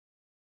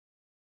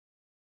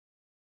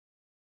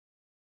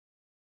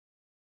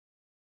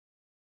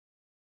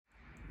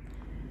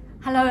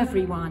Hello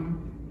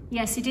everyone.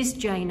 Yes, it is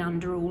Jane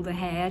under all the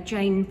hair,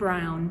 Jane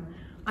Brown.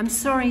 I'm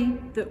sorry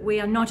that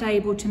we are not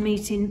able to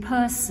meet in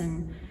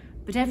person,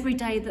 but every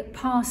day that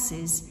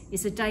passes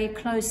is a day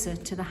closer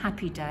to the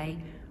happy day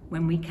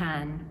when we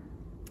can.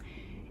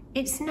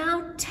 It's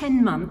now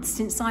 10 months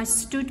since I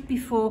stood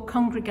before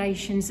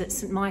congregations at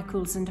St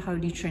Michael's and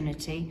Holy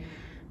Trinity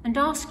and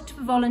asked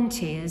for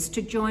volunteers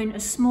to join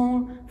a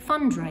small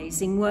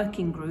fundraising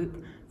working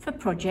group for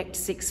Project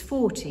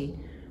 640,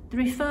 the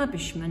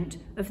refurbishment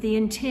of the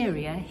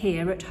interior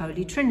here at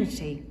Holy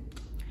Trinity.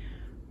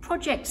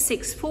 Project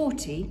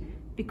 640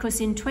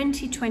 because in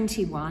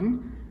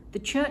 2021 the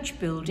church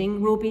building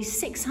will be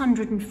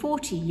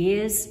 640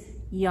 years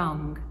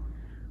young.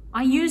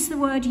 I use the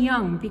word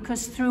young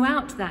because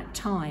throughout that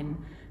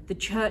time the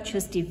church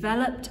has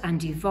developed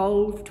and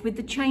evolved with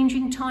the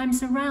changing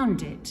times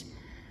around it,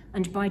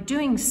 and by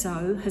doing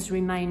so has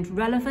remained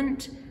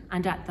relevant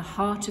and at the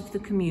heart of the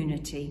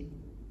community.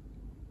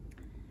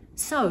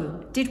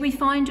 So, did we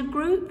find a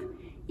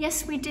group?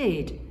 Yes, we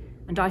did,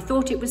 and I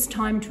thought it was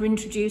time to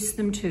introduce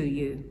them to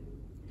you.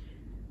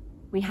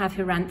 We have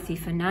Hiranthy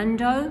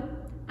Fernando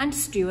and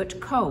Stuart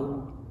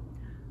Cole.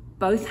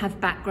 Both have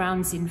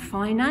backgrounds in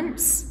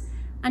finance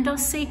and are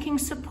seeking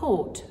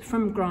support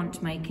from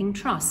grant-making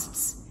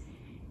trusts.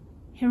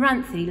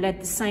 Hiranthy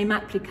led the same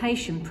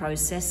application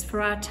process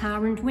for our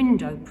Tower and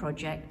Window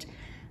project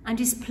and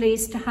is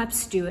pleased to have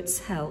Stuart's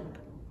help.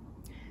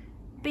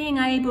 Being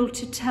able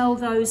to tell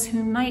those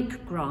who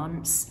make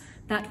grants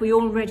that we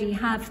already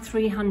have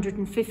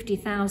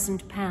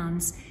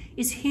 £350,000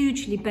 is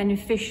hugely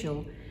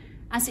beneficial,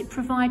 as it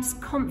provides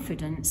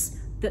confidence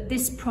that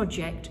this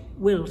project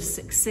will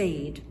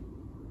succeed.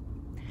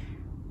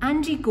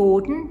 Andy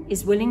Gordon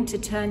is willing to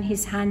turn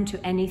his hand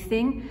to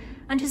anything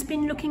and has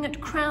been looking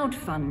at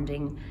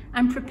crowdfunding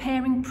and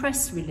preparing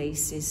press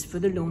releases for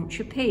the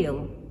launch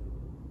appeal.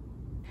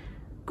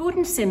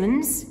 Gordon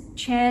Simmons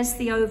chairs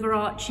the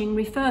overarching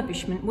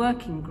refurbishment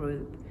working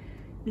group,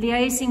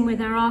 liaising with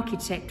our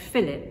architect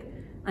Philip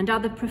and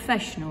other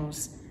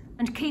professionals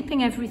and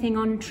keeping everything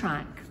on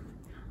track.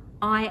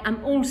 I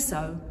am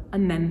also a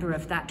member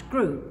of that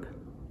group.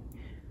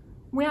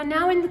 We are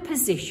now in the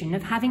position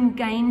of having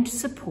gained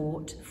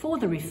support for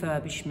the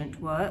refurbishment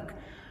work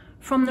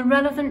from the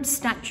relevant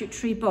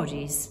statutory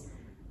bodies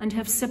and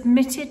have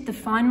submitted the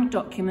final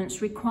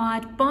documents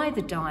required by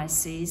the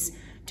diocese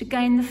to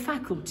gain the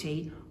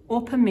faculty or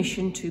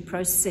permission to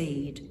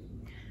proceed.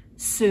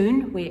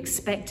 Soon we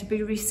expect to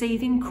be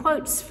receiving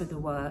quotes for the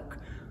work,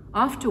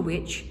 after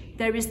which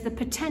there is the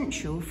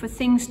potential for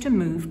things to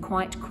move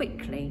quite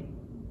quickly.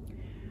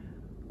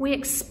 We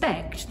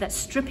expect that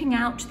stripping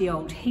out the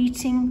old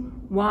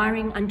heating,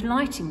 wiring and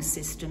lighting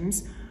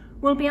systems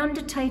will be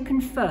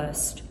undertaken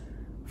first,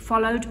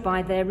 followed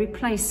by their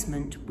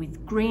replacement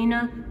with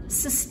greener,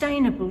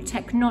 sustainable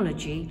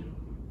technology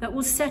that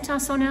will set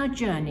us on our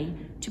journey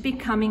to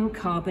becoming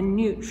carbon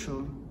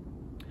neutral.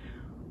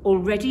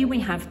 Already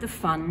we have the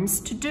funds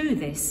to do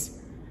this,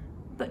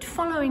 but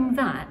following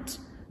that,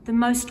 the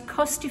most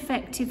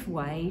cost-effective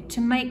way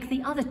to make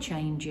the other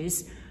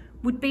changes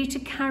would be to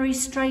carry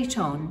straight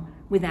on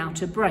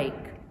without a break.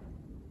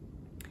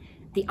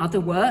 The other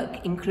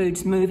work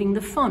includes moving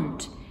the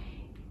font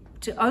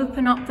to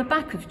open up the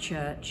back of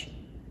church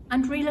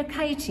and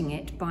relocating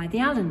it by the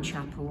Allen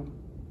Chapel.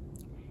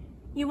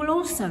 You will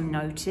also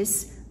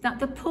notice that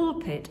the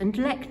pulpit and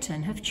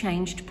lectern have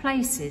changed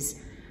places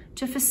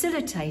to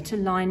facilitate a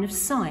line of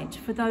sight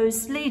for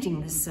those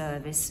leading the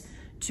service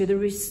to the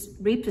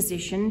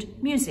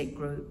repositioned music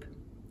group.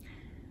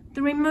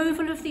 The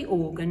removal of the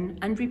organ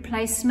and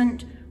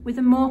replacement with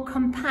a more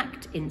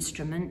compact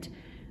instrument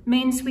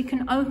means we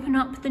can open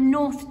up the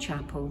North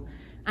Chapel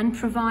and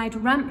provide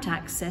ramped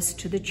access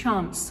to the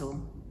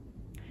chancel.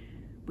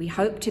 We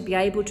hope to be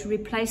able to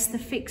replace the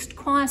fixed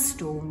choir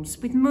stalls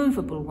with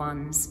movable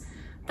ones,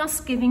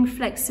 thus giving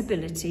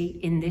flexibility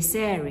in this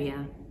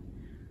area.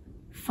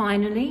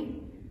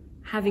 Finally,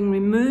 having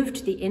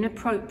removed the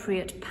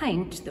inappropriate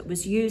paint that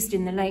was used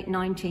in the late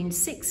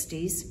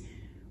 1960s,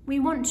 we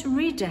want to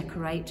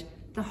redecorate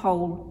the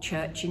whole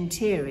church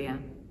interior.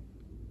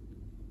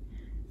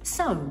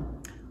 So,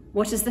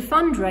 what has the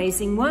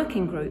fundraising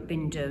working group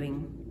been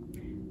doing?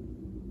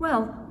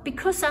 Well,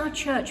 because our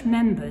church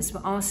members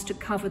were asked to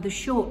cover the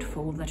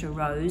shortfall that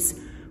arose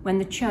when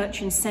the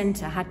church and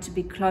centre had to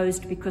be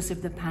closed because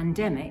of the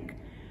pandemic,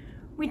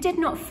 we did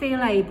not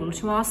feel able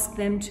to ask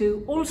them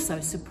to also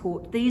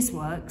support these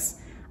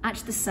works at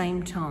the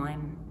same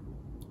time.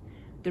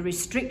 The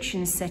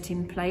restrictions set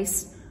in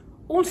place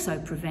also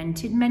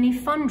prevented many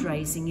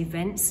fundraising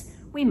events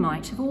we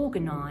might have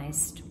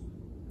organised.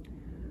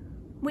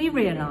 We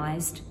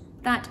realised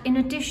that in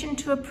addition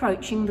to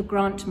approaching the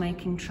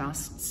grant-making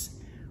trusts,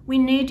 we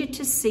needed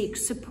to seek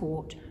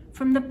support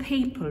from the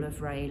people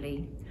of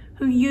Rayleigh,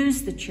 who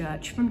use the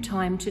church from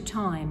time to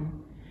time,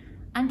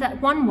 and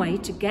that one way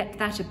to get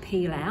that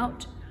appeal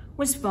out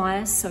was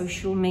via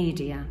social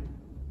media.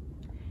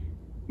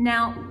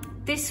 Now,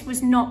 this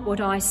was not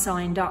what I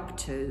signed up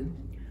to.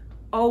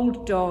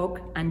 Old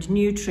dog and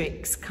new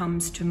tricks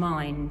comes to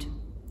mind.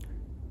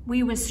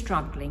 We were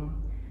struggling,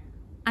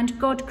 and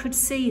God could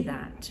see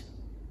that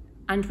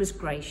and was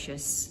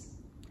gracious,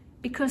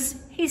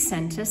 because he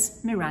sent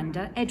us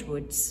Miranda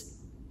Edwards.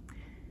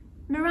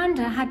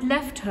 Miranda had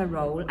left her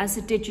role as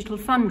a digital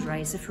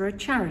fundraiser for a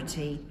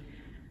charity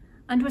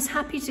and was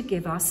happy to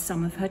give us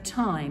some of her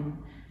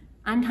time,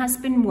 and has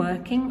been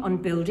working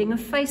on building a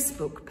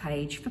Facebook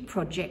page for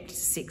Project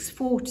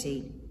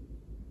 640.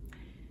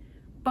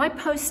 By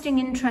posting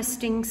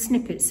interesting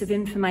snippets of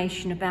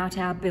information about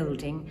our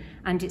building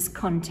and its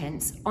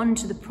contents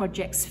onto the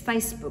project's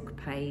Facebook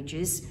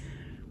pages,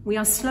 we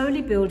are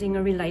slowly building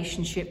a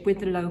relationship with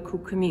the local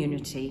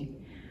community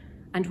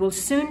and will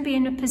soon be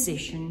in a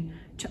position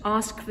to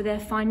ask for their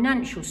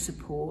financial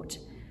support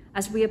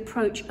as we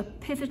approach a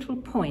pivotal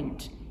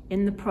point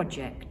in the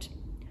project.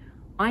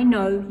 I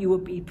know you will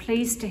be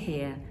pleased to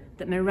hear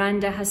that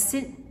Miranda has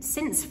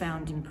since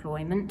found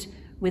employment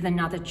with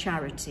another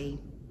charity.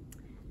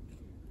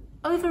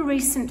 Over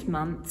recent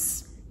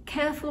months,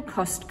 careful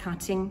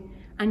cost-cutting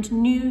and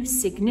new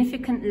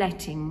significant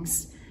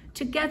lettings,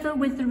 together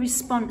with the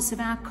response of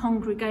our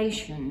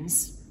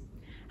congregations,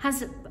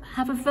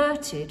 have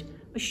averted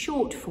a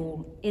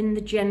shortfall in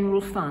the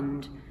general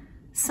fund,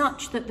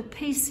 such that the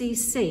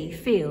PCC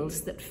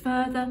feels that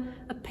further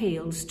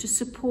appeals to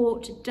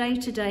support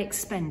day-to-day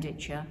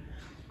expenditure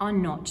are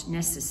not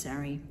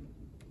necessary.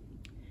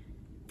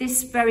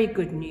 This very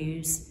good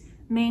news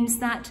means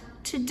that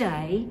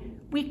today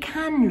we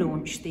can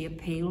launch the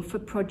appeal for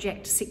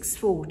Project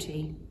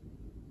 640.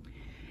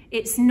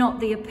 It's not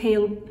the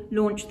appeal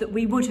launch that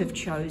we would have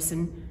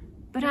chosen,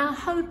 but our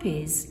hope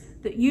is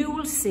that you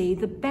will see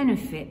the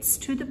benefits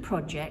to the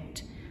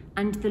project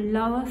and the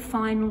lower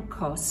final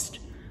cost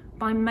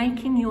by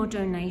making your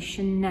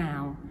donation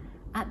now,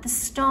 at the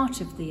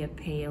start of the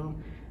appeal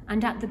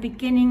and at the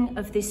beginning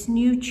of this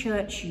new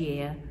church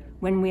year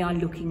when we are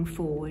looking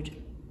forward.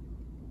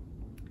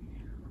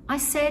 I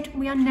said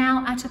we are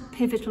now at a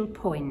pivotal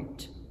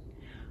point,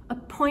 a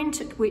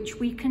point at which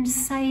we can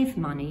save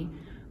money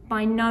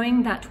by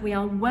knowing that we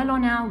are well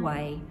on our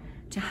way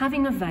to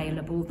having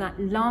available that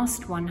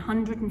last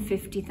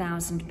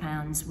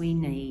 £150,000 we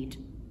need.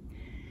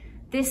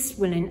 This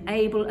will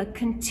enable a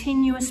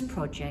continuous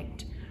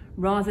project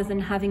rather than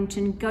having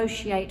to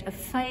negotiate a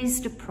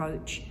phased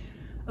approach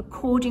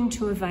according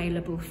to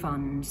available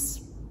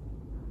funds.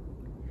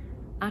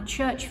 Our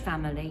church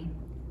family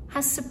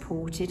has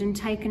supported and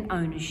taken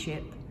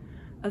ownership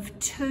of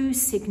 2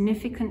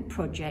 significant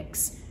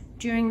projects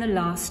during the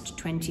last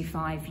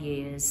 25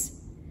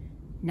 years,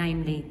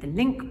 namely the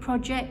Link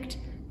project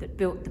that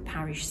built the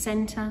parish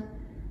centre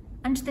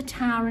and the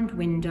tower and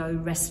window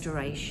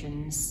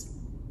restorations.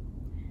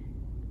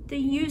 The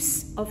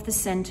use of the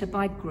centre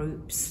by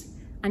groups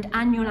and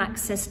annual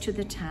access to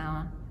the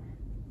tower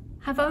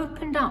have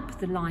opened up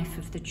the life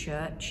of the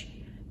church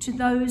to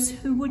those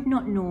who would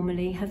not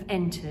normally have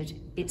entered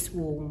its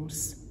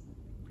walls.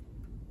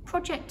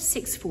 Project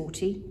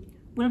 640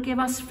 will give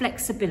us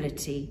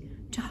flexibility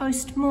to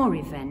host more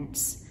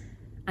events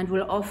and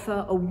will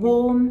offer a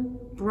warm,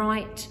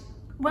 bright,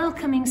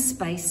 welcoming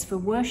space for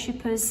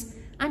worshippers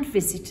and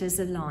visitors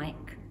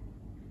alike.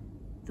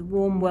 The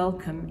warm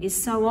welcome is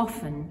so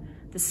often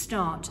the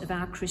start of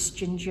our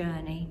Christian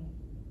journey.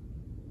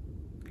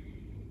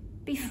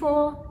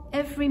 Before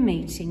every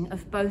meeting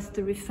of both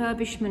the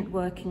Refurbishment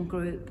Working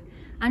Group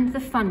and the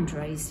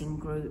Fundraising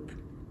Group,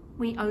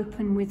 we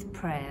open with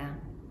prayer,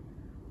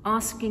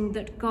 asking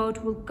that God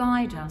will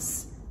guide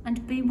us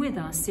and be with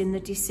us in the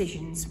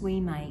decisions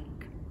we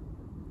make.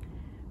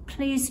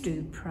 Please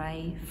do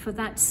pray for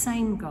that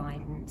same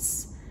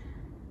guidance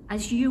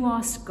as you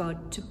ask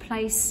God to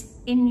place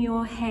in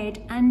your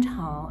head and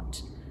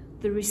heart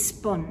the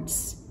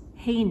response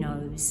He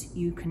knows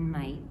you can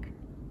make.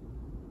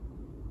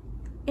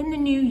 In the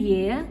new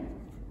year,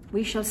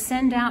 we shall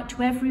send out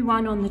to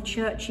everyone on the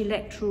church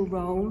electoral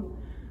roll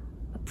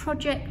a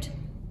project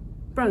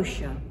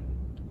brochure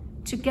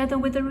together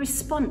with a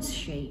response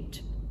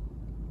sheet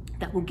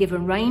that will give a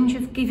range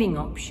of giving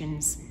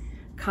options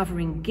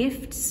covering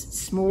gifts,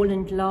 small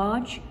and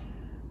large,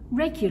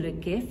 regular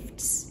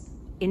gifts,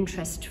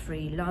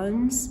 interest-free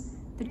loans,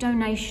 the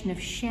donation of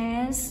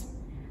shares,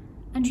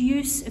 and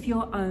use of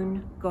your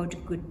own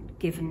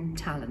God-given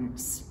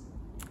talents.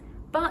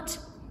 But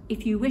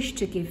if you wish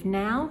to give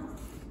now,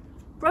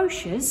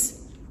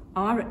 brochures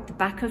are at the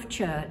back of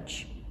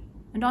church,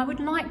 and I would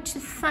like to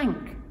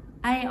thank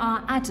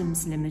A.R.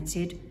 Adams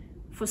Limited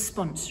for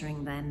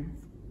sponsoring them.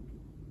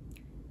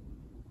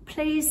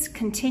 Please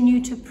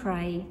continue to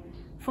pray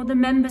for the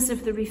members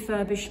of the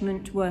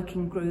Refurbishment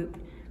Working Group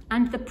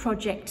and the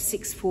Project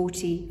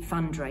 640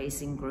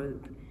 fundraising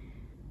group,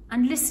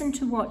 and listen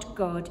to what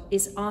God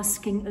is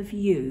asking of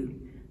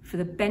you for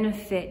the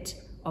benefit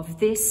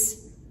of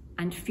this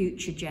and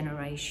future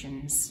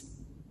generations.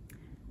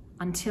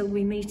 Until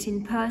we meet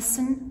in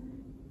person,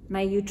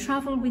 may you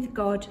travel with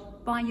God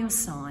by your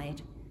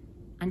side,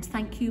 and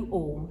thank you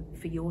all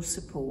for your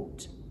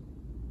support.